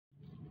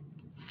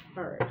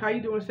All right, how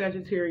you doing,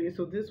 Sagittarius?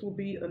 So this will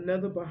be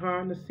another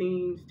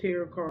behind-the-scenes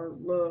tarot card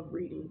love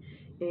reading,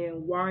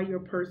 and why your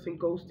person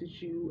ghosted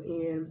you,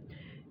 and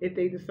if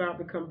they decide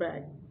to come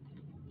back.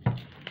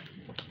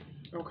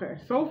 Okay,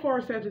 so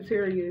far,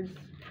 Sagittarius,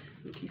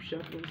 let me keep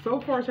shuffling.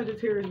 So far,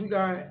 Sagittarius,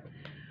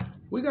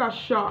 we got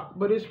shocked,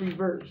 but it's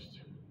reversed.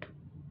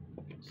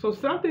 So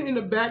something in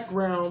the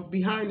background,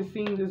 behind the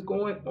scenes, is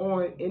going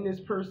on in this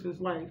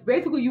person's life.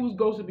 Basically, you was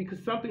ghosted because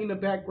something in the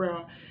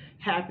background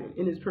happened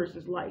in this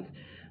person's life.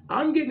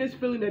 I'm getting this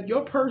feeling that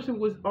your person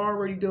was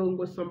already dealing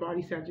with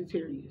somebody,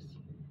 Sagittarius.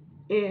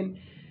 And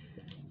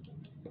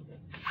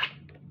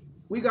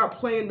we got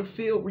playing the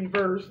field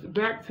reversed,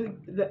 back to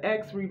the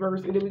X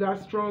reversed, and then we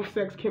got strong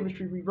sex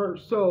chemistry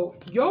reversed. So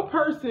your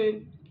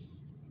person,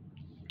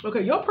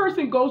 okay, your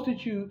person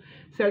ghosted you,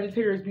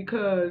 Sagittarius,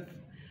 because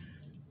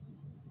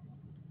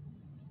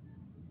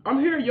I'm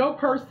hearing your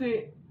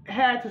person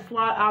had to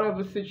slide out of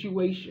a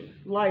situation,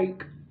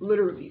 like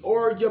literally,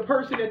 or your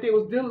person that they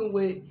was dealing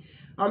with,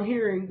 I'm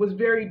hearing, was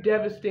very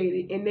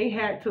devastated, and they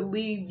had to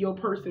leave your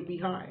person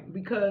behind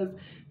because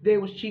they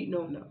was cheating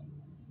on them.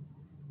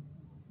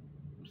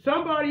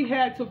 Somebody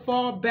had to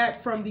fall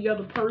back from the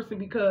other person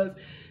because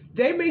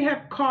they may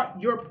have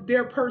caught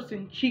their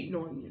person cheating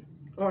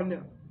on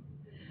them.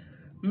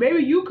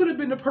 Maybe you could have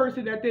been the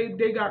person that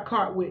they got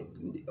caught with,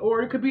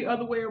 or it could be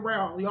other way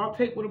around. Y'all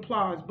take what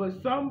applies, but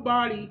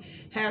somebody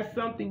has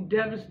something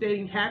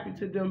devastating happen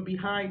to them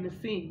behind the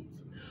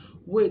scenes,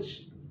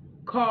 which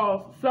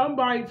caused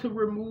somebody to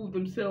remove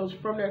themselves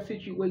from that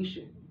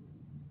situation.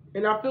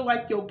 And I feel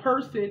like your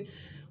person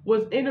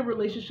was in a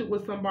relationship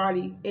with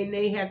somebody and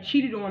they have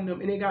cheated on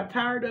them and they got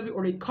tired of it,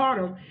 or they caught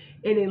them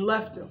and they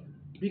left them,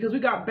 because we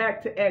got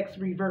back to X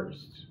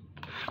reversed.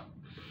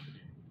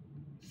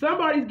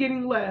 Somebody's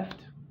getting left.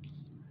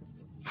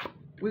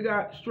 We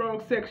got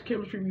strong sex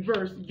chemistry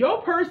reversed.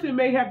 Your person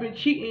may have been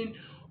cheating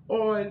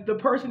on the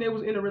person that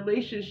was in a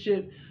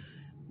relationship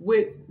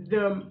with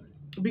them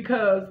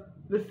because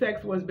the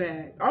sex was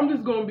bad. I'm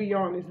just going to be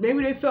honest.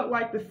 Maybe they felt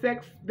like the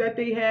sex that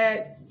they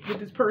had with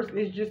this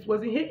person just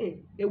wasn't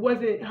hitting. It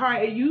wasn't how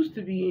it used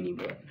to be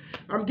anymore.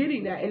 I'm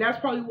getting that. And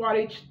that's probably why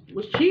they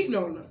was cheating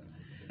on them.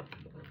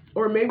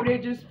 Or maybe they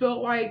just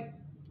felt like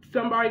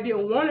somebody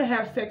didn't want to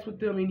have sex with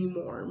them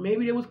anymore.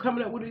 Maybe they was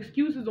coming up with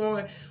excuses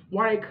on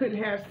why they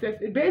couldn't have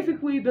sex.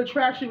 Basically, the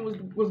attraction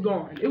was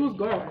gone. It was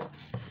gone.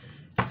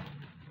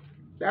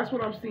 That's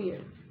what I'm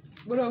seeing.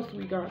 What else do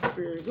we got,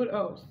 Spirit? What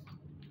else?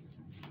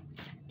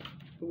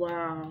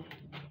 Wow.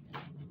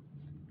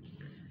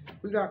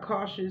 We got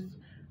cautious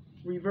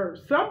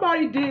reverse.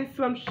 Somebody did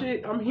some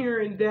shit. I'm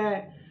hearing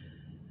that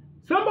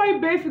somebody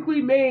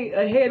basically made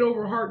a head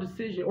over heart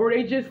decision, or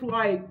they just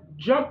like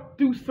jumped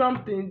through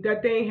something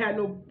that they ain't had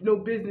no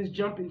business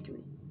jumping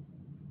through.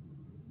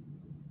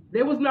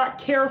 They was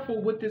not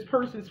careful with this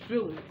person's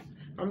feelings.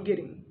 I'm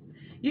getting.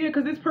 Yeah,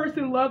 because this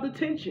person loved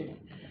attention.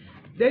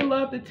 They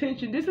loved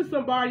attention. This is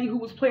somebody who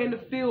was playing the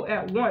field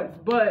at once,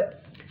 but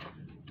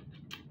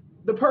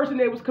the person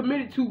they was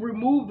committed to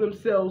removed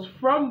themselves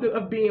from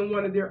of being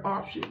one of their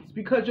options,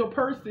 because your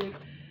person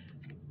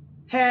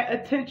had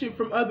attention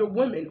from other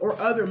women or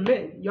other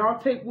men. Y'all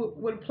take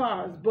what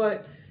applies,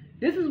 but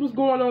this is what's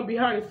going on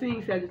behind the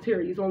scenes,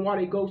 Sagittarius, on why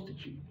they ghosted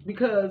you.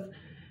 Because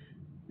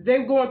they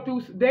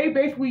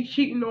basically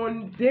cheating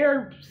on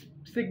their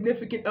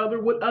significant other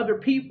with other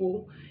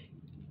people.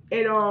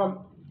 And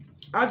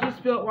I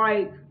just felt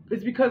like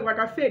it's because, like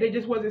I said, they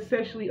just wasn't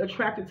sexually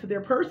attracted to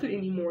their person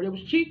anymore. They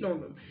was cheating on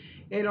them.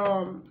 And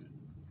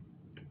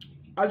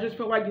I just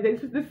felt like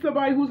this is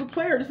somebody who's a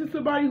player. This is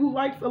somebody who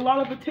likes a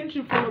lot of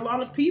attention from a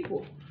lot of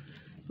people.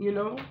 You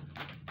know?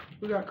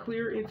 We got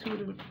clear,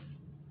 intuitive.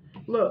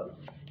 Look.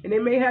 And they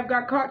may have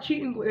got caught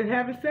cheating and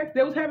having sex.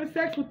 They was having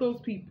sex with those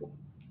people.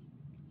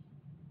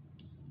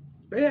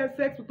 They had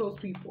sex with those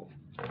people.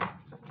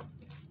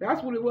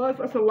 That's what it was.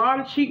 That's a lot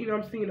of cheating.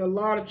 I'm seeing a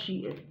lot of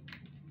cheating.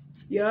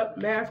 Yep,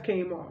 mask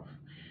came off.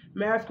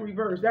 Mask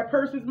reversed. That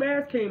person's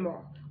mask came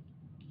off.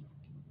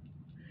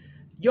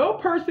 Your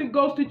person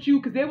ghosted you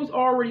because they was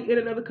already in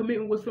another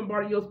commitment with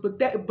somebody else, but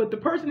the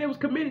person they was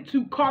committed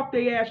to caught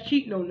their ass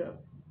cheating on them.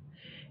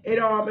 And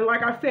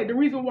like I said, the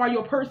reason why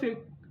your person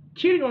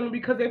cheated on them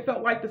because they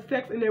felt like the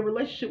sex in their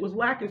relationship was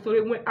lacking, so they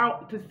went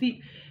out to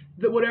seek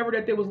whatever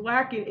that they was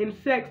lacking in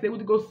sex. They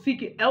would go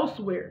seek it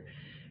elsewhere,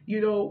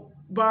 you know,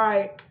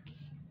 by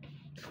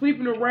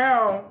sleeping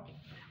around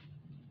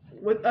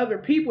with other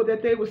people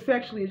that they were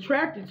sexually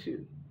attracted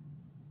to.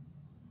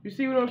 You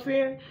see what I'm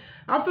saying?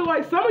 I feel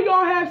like some of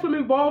y'all have some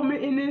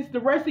involvement in this. The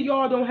rest of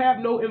y'all don't have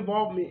no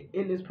involvement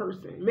in this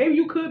person. Maybe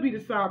you could be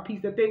the side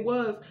piece that they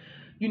was,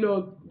 you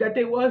know, that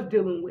they was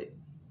dealing with.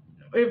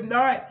 If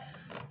not,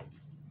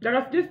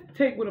 just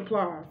take what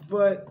applies.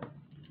 But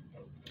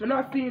I'm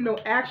not seeing no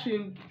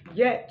action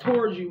yet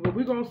towards you, but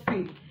we're going to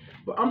see.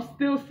 But I'm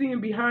still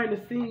seeing behind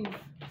the scenes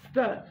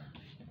stuff.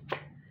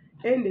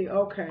 Ending.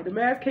 Okay. The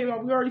mask came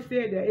off. We already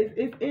said that.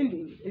 It's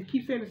ending. It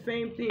keeps saying the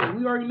same thing.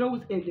 We already know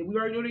it's ending. We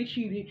already know they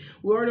cheated.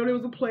 We already know they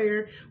was a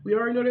player. We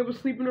already know they were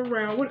sleeping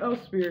around. What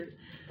else, Spirit?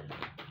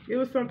 It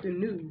was something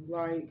new.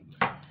 Like,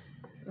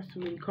 That's too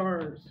many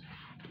cards.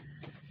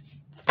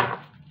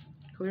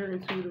 Clear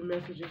intuitive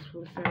messages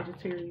for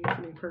Sagittarius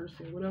and their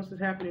person. What else is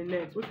happening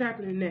next? What's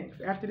happening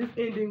next? After this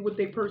ending with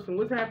their person,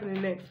 what's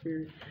happening next,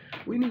 Spirit?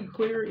 We need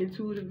clear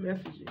intuitive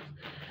messages.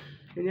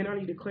 And then I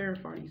need to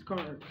clarify these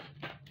cards.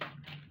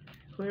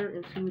 Clear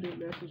intuitive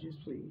messages,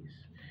 please.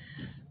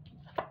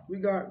 We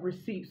got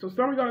receipts. So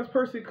some of y'all's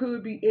person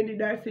could be ending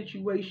that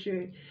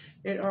situation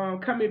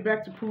and coming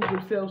back to prove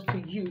themselves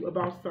to you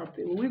about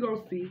something. Well, we're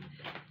going to see.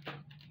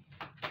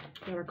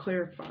 Gotta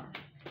clarify.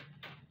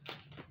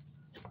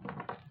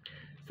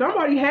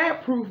 Somebody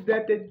had proof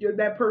that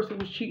that person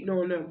was cheating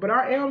on them. But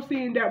I am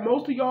seeing that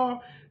most of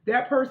y'all,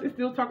 that person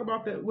still talk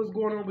about what's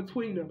going on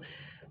between them.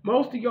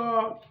 Most of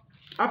y'all,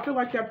 I feel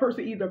like that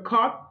person either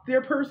caught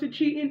their person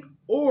cheating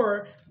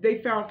or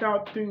they found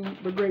out through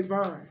the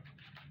grapevine.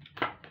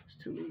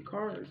 It's too many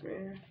cards,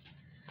 man.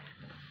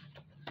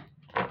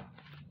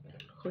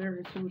 Clear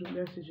intuitive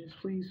messages,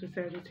 please, for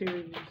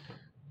Sagittarius.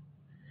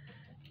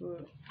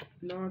 Look,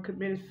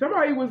 non-committed.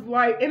 Somebody was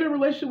like in a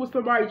relationship with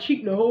somebody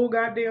cheating the whole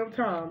goddamn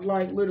time.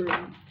 Like literally.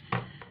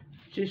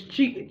 Just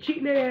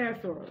cheating their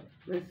ass on.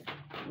 Let's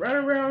run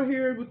around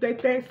here with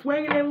that thing,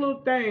 swinging that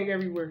little thing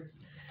everywhere.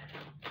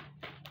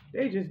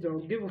 They just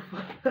don't give a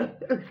fuck.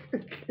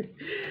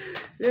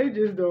 They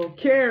just don't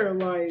care.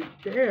 Like,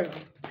 damn.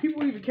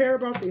 People even care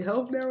about their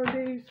health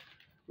nowadays?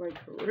 Like,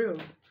 for real.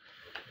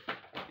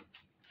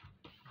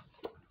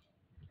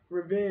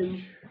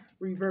 Revenge.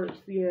 Reverse.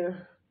 Yeah.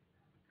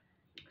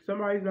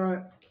 Somebody's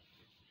not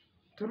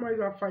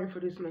fighting for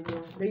this no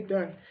more. They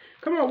done.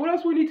 Come on, what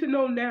else we need to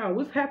know now?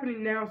 What's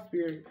happening now,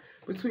 Spirit,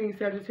 between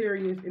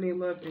Sagittarius and their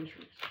love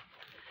interest?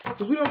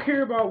 Because we don't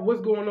care about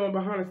what's going on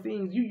behind the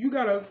scenes. You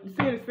gotta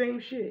say the same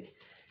shit.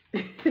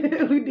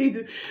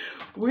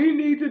 we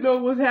need to know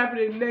what's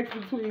happening next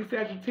between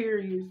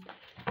Sagittarius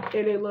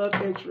and their love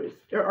interest.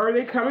 Are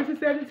they coming to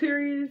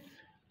Sagittarius?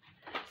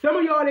 Some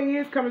of y'all, they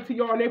is coming to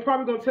y'all, and they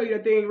probably going to tell you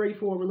that they ain't ready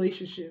for a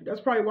relationship.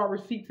 That's probably why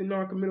receipts and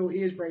non-committal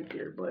is right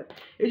there. But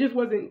it just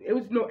wasn't, it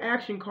was no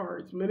action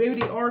cards. Maybe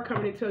they are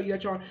coming to tell you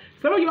that y'all,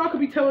 some of y'all could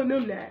be telling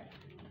them that,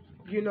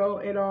 you know,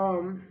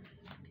 and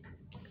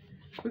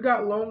we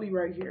got lonely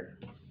right here.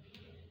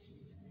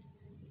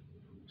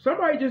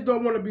 Somebody just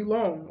don't want to be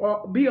alone,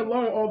 or be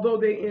alone, although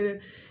they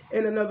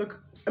in another,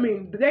 I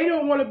mean, they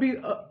don't want to be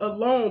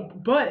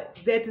alone, but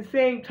at the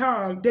same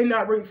time, they're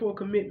not ready for a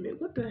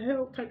commitment. What the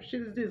hell type of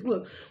shit is this?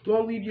 Look,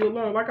 won't leave you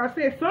alone. Like I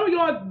said, some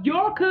of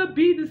y'all could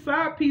be the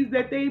side piece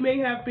that they may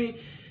have been,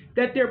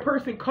 that their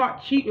person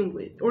caught cheating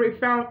with, or they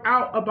found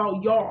out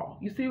about y'all.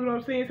 You see what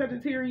I'm saying,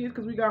 Sagittarius?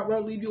 Because we got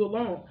won't leave you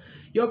alone.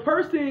 Your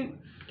person,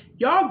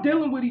 y'all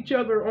dealing with each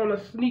other on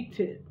a sneak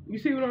tip. You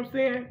see what I'm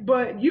saying?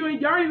 But y'all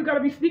ain't even got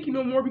to be sneaky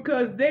no more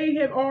because they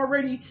have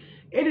already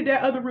ended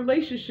that other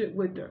relationship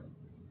with them.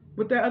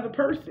 With that other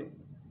person.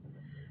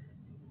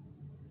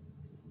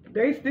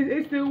 They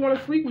still want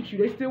to sleep with you.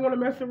 They still want to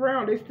mess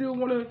around. They still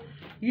want to,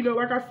 you know,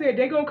 like I said,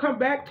 they going to come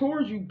back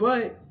towards you.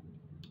 But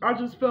I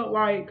just felt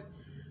like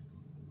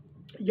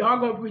they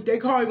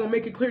probably going to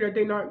make it clear that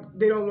they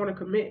don't want to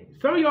commit.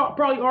 Some of y'all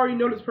probably already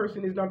know this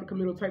person is not the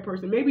committal type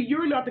person. Maybe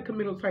you're not the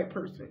committal type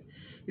person.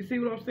 You see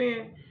what I'm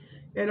saying?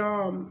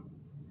 And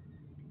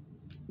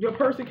your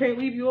person can't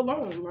leave you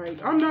alone. Like,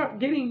 I'm not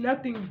getting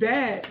nothing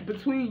bad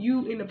between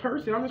you and the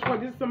person. I'm just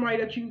like, this is somebody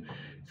that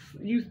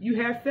you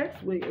had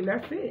sex with, and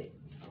that's it.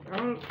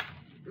 I'm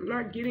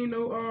not getting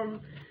no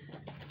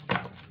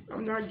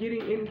I'm not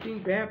getting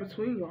anything bad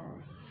between y'all.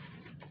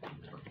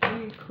 I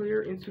need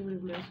clear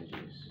intuitive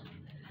messages.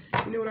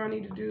 You know what I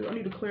need to do? I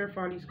need to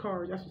clarify these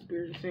cards. That's what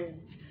Spirit is saying.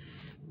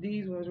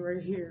 These ones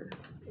right here,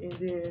 and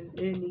then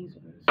these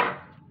ones,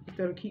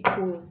 instead of keep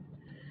pulling.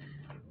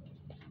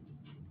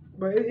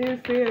 But it is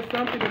saying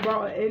something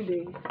about an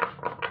ending.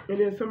 And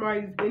then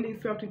somebody's ending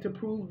something to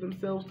prove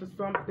themselves to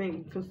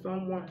something, to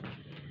someone.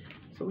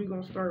 So we're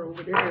going to start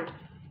over there.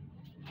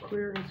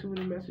 Clear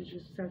intuitive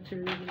messages,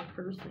 Sagittarius in a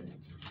person.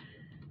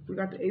 We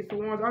got the Ace of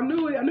Wands. I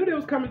knew they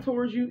was coming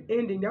towards you,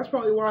 ending. That's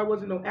probably why it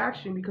wasn't no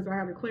action, because I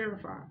had to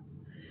clarify.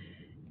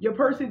 Your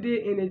person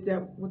did end it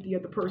that with the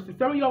other person.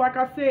 Some of y'all, like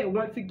I said,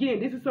 once again,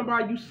 this is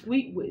somebody you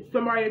sleep with.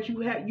 Somebody that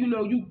you have, you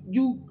know,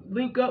 you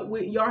link up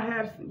with. Y'all,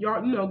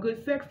 you know,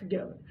 good sex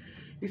together.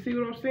 You see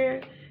what I'm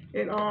saying?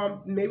 And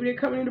maybe they're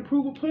coming in to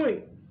prove a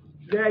point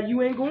that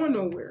you ain't going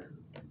nowhere.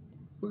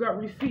 We got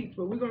receipts,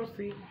 but we're going to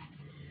see.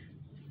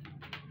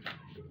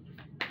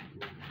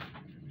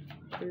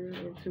 Clear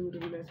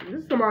intuitive message.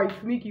 This is somebody's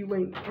sneaky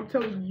link. I'm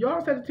telling you,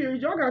 y'all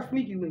Sagittarius, y'all got a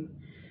sneaky link.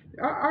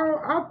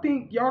 I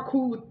think y'all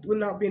cool with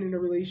not being in a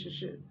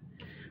relationship.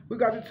 We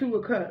got the Two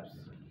of Cups.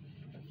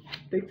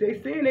 They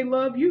saying they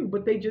love you,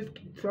 but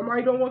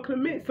somebody don't want to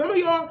commit. Some of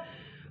y'all,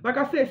 like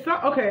I said,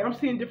 okay, I'm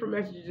seeing different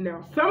messages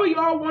now. Some of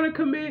y'all want to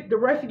commit, the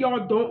rest of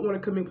y'all don't want to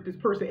commit with this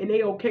person, and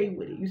they okay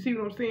with it. You see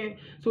what I'm saying?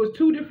 So it's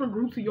two different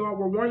groups of y'all,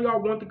 where one of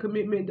y'all want the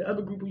commitment, the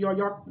other group of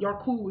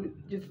y'all cool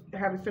with just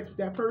having sex with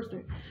that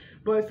person.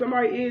 But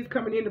somebody is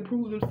coming in to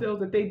prove themselves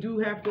that they do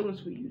have feelings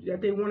for you,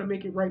 that they want to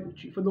make it right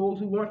with you, for those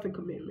who want the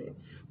commitment,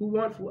 who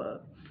wants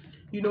love.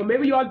 You know,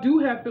 maybe y'all do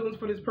have feelings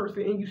for this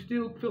person and you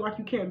still feel like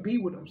you can't be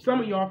with them.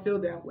 Some of y'all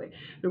feel that way.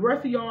 The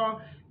rest of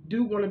y'all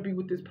do want to be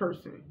with this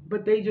person,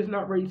 but they just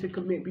not ready to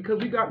commit because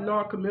we got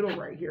non-committal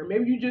right here.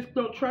 Maybe you just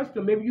don't trust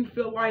them. Maybe you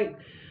feel like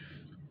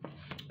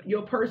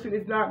your person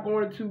is not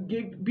going to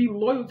be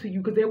loyal to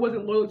you because they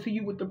wasn't loyal to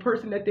you with the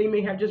person that they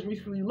may have just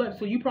recently left.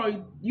 So you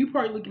probably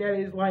looking at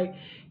it as like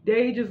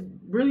they just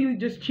really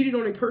just cheated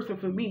on a person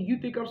for me. You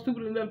think I'm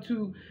stupid enough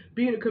to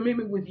be in a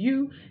commitment with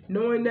you,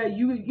 knowing that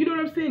you know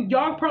what I'm saying?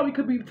 Y'all probably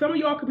could be, some of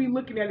y'all could be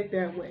looking at it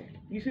that way.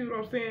 You see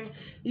what I'm saying?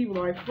 You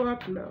like,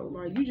 fuck no,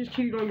 like you just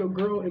cheated on your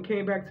girl and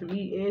came back to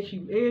me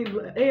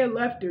and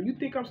left her. You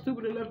think I'm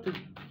stupid enough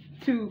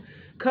to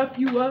cuff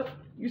you up?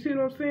 You see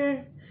what I'm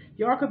saying?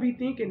 Y'all could be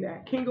thinking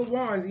that. King of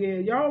Wands, yeah,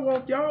 y'all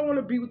want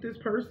to be with this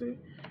person.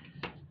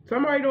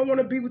 Somebody don't want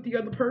to be with the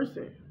other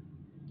person.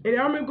 And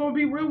I'm going to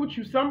be real with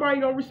you. Somebody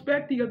don't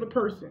respect the other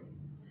person.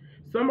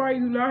 Somebody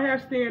do not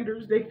have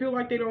standards. They feel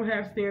like they don't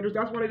have standards.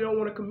 That's why they don't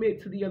want to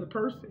commit to the other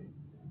person.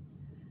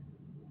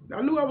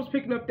 I knew I was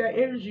picking up that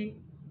energy.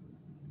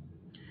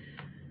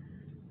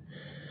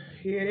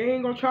 Yeah, they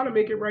ain't going to try to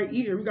make it right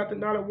either. We got the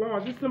Knight of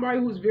Wands. This is somebody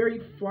who's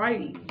very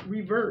flighty,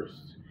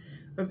 reversed.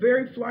 A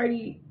very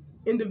flighty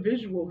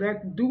individual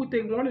that do what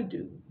they want to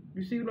do.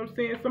 You see what I'm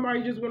saying?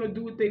 Somebody just want to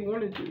do what they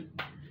want to do.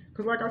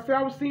 Because like I said,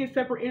 I was seeing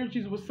separate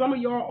energies where some of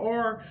y'all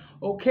are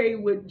okay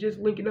with just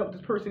linking up with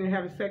this person and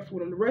having sex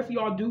with them. The rest of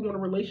y'all do want a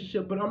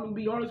relationship, but I'm going to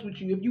be honest with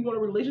you. If you want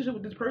a relationship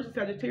with this person,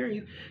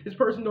 Sagittarius, this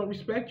person don't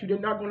respect you. They're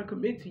not going to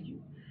commit to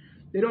you.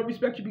 They don't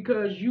respect you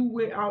because you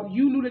went out,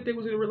 you knew that they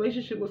was in a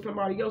relationship with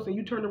somebody else and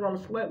you turned around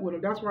and slept with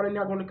them. That's why they're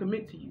not going to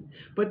commit to you.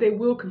 But they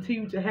will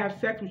continue to have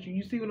sex with you.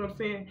 You see what I'm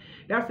saying?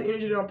 That's the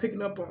energy that I'm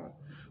picking up on.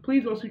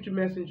 Please don't shoot your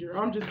messenger.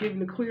 I'm just giving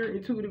the clear,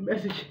 intuitive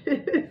messages.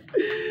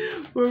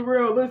 For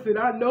real, listen,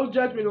 no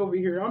judgment over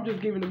here. I'm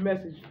just giving the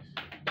messages.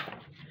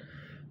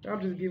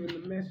 I'm just giving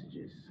the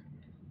messages.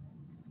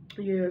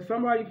 Yeah,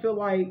 somebody feel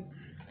like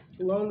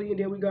lonely, and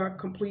then we got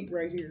complete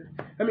right here.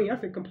 I mean, I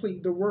said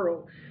complete, the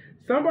world.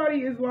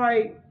 Somebody is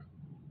like,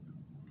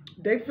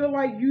 they feel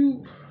like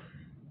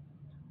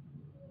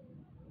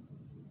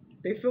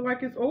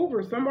it's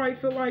over. Somebody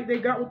feel like they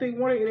got what they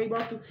wanted and they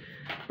about to,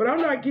 but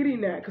I'm not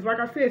getting that. Because like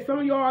I said, some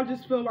of y'all I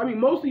just feel, I mean,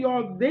 most of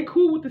y'all, they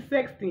cool with the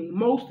sex thing.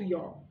 Most of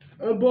y'all,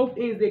 on both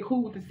ends, they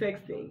cool with the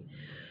sex thing.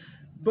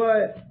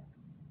 But,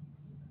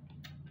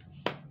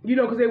 you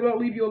know, because they won't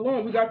leave you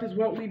alone. We got this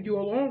won't leave you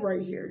alone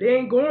right here. They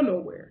ain't going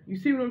nowhere. You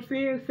see what I'm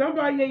saying?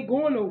 Somebody ain't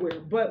going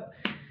nowhere. But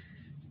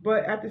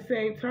at the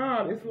same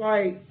time, it's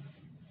like,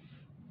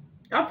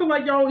 I feel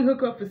like y'all only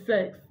hook up for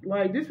sex.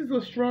 Like, this is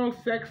a strong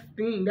sex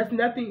thing. That's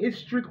nothing. It's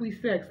strictly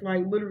sex.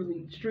 Like,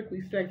 literally,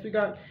 strictly sex. We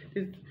got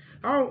this.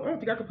 I don't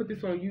think I could put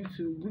this on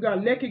YouTube. We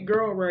got Naked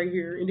Girl right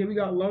here, and then we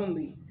got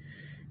Lonely.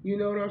 You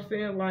know what I'm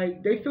saying?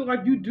 Like, they feel like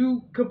you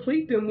do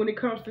complete them when it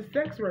comes to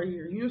sex right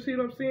here. You see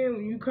what I'm saying?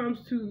 When it comes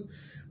to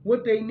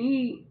what they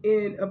need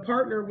in a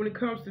partner when it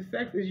comes to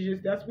sex, it's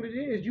just, that's what it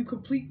is. You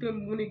complete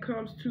them when it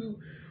comes to,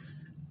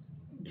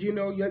 you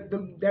know,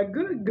 that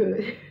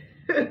good.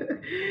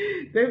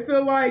 They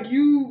feel like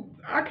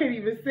I can't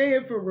even say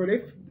it for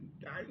real.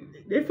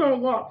 It's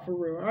on lock for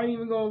real. I ain't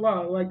even gonna lie.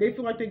 Like, they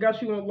feel like they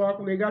got you on lock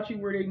when they got you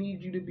where they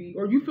need you to be.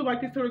 Or you feel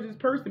like this towards this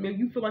person. Maybe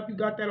you feel like you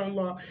got that on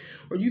lock.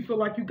 Or you feel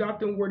like you got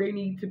them where they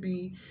need to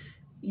be,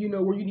 you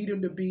know, where you need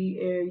them to be.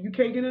 And you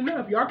can't get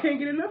enough. Y'all can't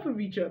get enough of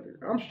each other.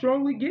 I'm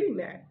strongly getting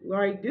that.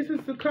 Like, this is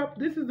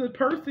a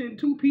person,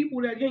 two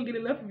people that can't get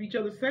enough of each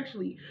other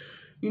sexually.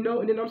 You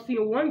know, and then I'm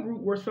seeing one group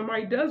where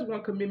somebody does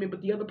want commitment,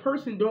 but the other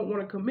person don't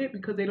want to commit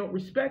because they don't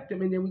respect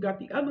them. And then we got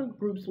the other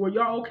groups where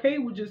y'all okay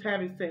with just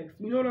having sex.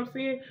 You know what I'm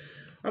saying?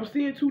 I'm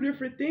seeing two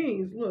different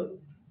things. Look,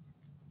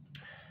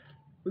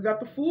 we got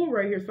the Fool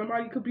right here.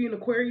 Somebody could be an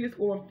Aquarius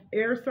or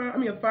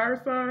a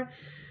fire sign.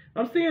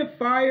 I'm seeing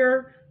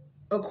fire,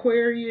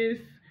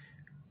 Aquarius,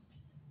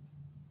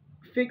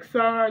 fixed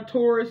sign,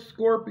 Taurus,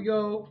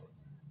 Scorpio.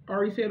 I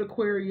already said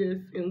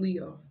Aquarius and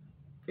Leo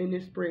in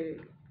this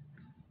spread.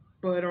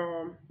 But,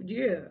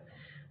 yeah,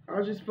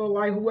 I just feel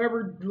like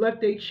whoever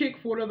left a chick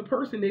for another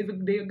person, they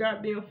a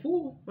goddamn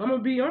fool. I'm going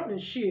to be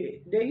honest,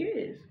 shit, they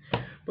is.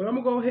 But I'm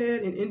going to go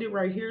ahead and end it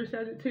right here,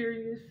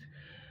 Sagittarius.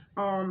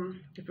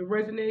 If it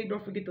resonated,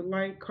 don't forget to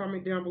like,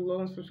 comment down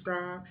below, and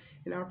subscribe.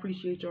 And I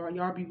appreciate y'all.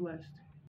 Y'all be blessed.